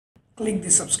click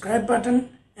the subscribe button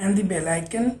and the bell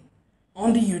icon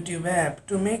on the YouTube app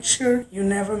to make sure you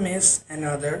never miss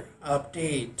another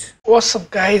update. What's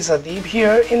up guys, Adib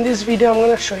here. In this video I'm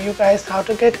going to show you guys how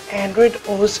to get Android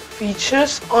OS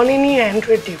features on any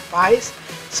Android device.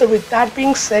 So with that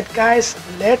being said guys,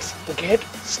 let's get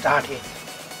started.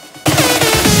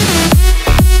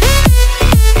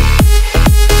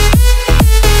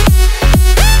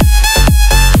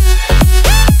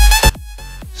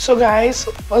 So guys,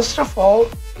 first of all,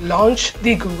 launch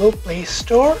the Google Play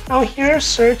Store. Now here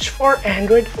search for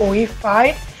Android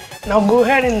OE5. Now go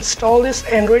ahead and install this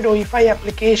Android OE5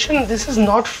 application. This is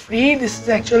not free, this is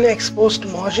actually exposed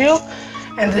module,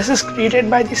 and this is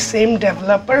created by the same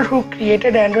developer who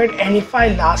created Android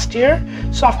NE5 last year.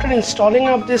 So after installing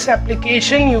of this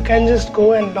application, you can just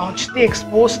go and launch the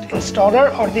exposed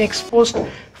installer or the exposed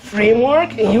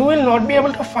framework. You will not be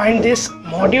able to find this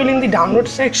module in the download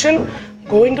section.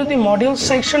 Go into the module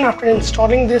section after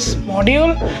installing this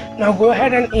module. Now go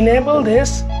ahead and enable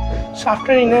this. So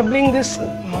after enabling this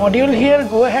module here,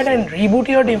 go ahead and reboot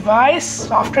your device.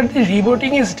 So after the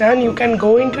rebooting is done, you can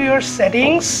go into your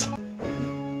settings.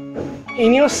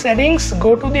 In your settings,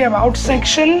 go to the about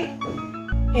section.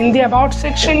 In the about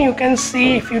section, you can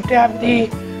see, if you tap the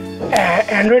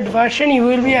Android version, you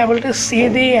will be able to see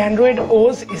the Android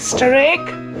OS Easter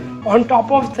egg. On top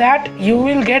of that, you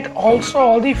will get also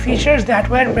all the features that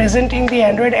were present in the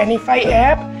Android NE5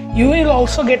 app. You will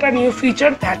also get a new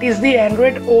feature, that is the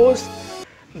Android OS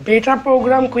beta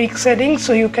program quick settings.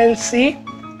 So you can see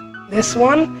this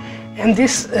one, and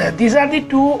these are the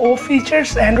two O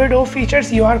features, Android O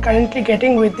features you are currently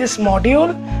getting with this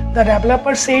module. The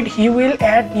developer said he will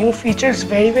add new features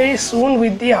very soon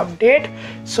with the update.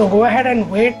 So go ahead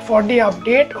and wait for the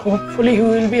update. Hopefully he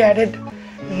will be added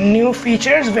new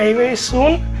features very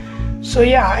soon. So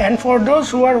yeah, and for those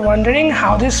who are wondering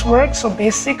how this works, so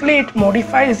basically it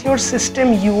modifies your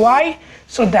system UI.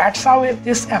 So that's how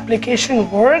this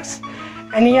application works.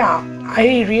 And yeah,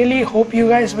 I really hope you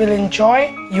guys will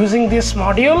enjoy using this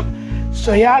module.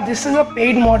 So yeah, this is a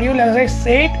paid module, as I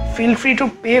said. Feel free to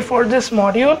pay for this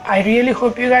module. I really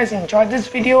hope you guys enjoyed this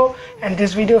video and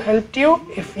this video helped you.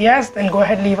 If yes, then go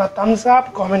ahead, leave a thumbs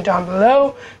up, comment down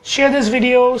below, share this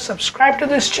video, subscribe to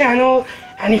this channel,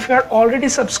 and if you are already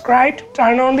subscribed,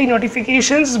 turn on the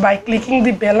notifications by clicking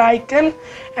the bell icon,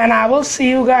 and I will see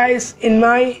you guys in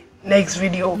my next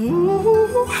video.